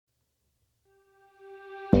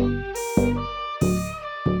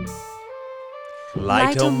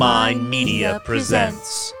Lightomine Media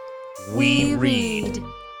presents We Read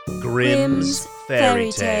Grimm's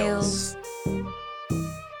Fairy Tales.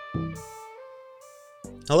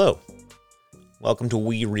 Hello, welcome to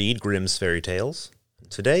We Read Grimm's Fairy Tales.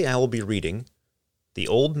 Today I will be reading The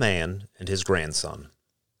Old Man and His Grandson.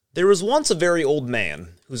 There was once a very old man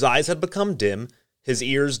whose eyes had become dim, his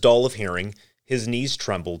ears dull of hearing, his knees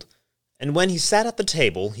trembled, and when he sat at the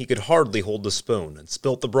table he could hardly hold the spoon, and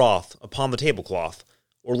spilt the broth upon the tablecloth,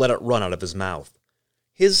 or let it run out of his mouth.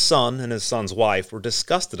 His son and his son's wife were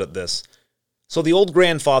disgusted at this, so the old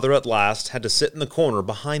grandfather at last had to sit in the corner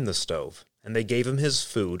behind the stove, and they gave him his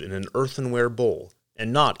food in an earthenware bowl,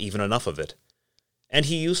 and not even enough of it. And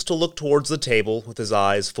he used to look towards the table with his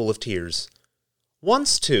eyes full of tears.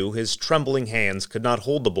 Once, too, his trembling hands could not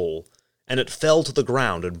hold the bowl, and it fell to the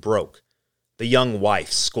ground and broke. The young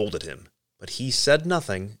wife scolded him, but he said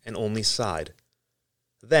nothing and only sighed.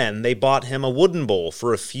 Then they bought him a wooden bowl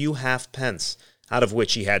for a few halfpence, out of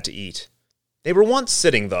which he had to eat. They were once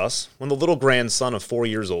sitting thus, when the little grandson of 4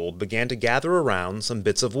 years old began to gather around some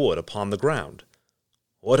bits of wood upon the ground.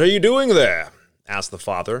 "What are you doing there?" asked the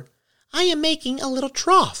father. "I am making a little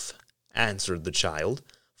trough," answered the child,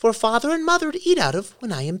 "for father and mother to eat out of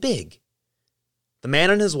when I am big." The man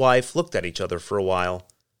and his wife looked at each other for a while,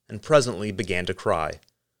 and presently began to cry.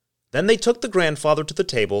 Then they took the grandfather to the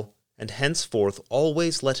table, and henceforth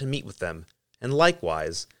always let him eat with them, and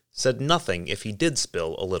likewise said nothing if he did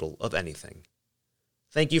spill a little of anything.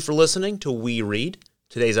 Thank you for listening to We Read.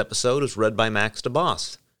 Today's episode is read by Max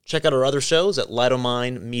DeBoss. Check out our other shows at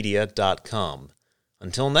lightominemedia.com.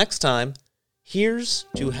 Until next time, here's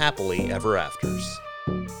to happily ever afters.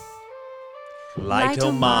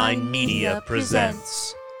 Lightomine Media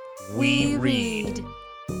presents We Read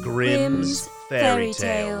Grimm's Fairy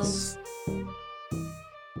Tales.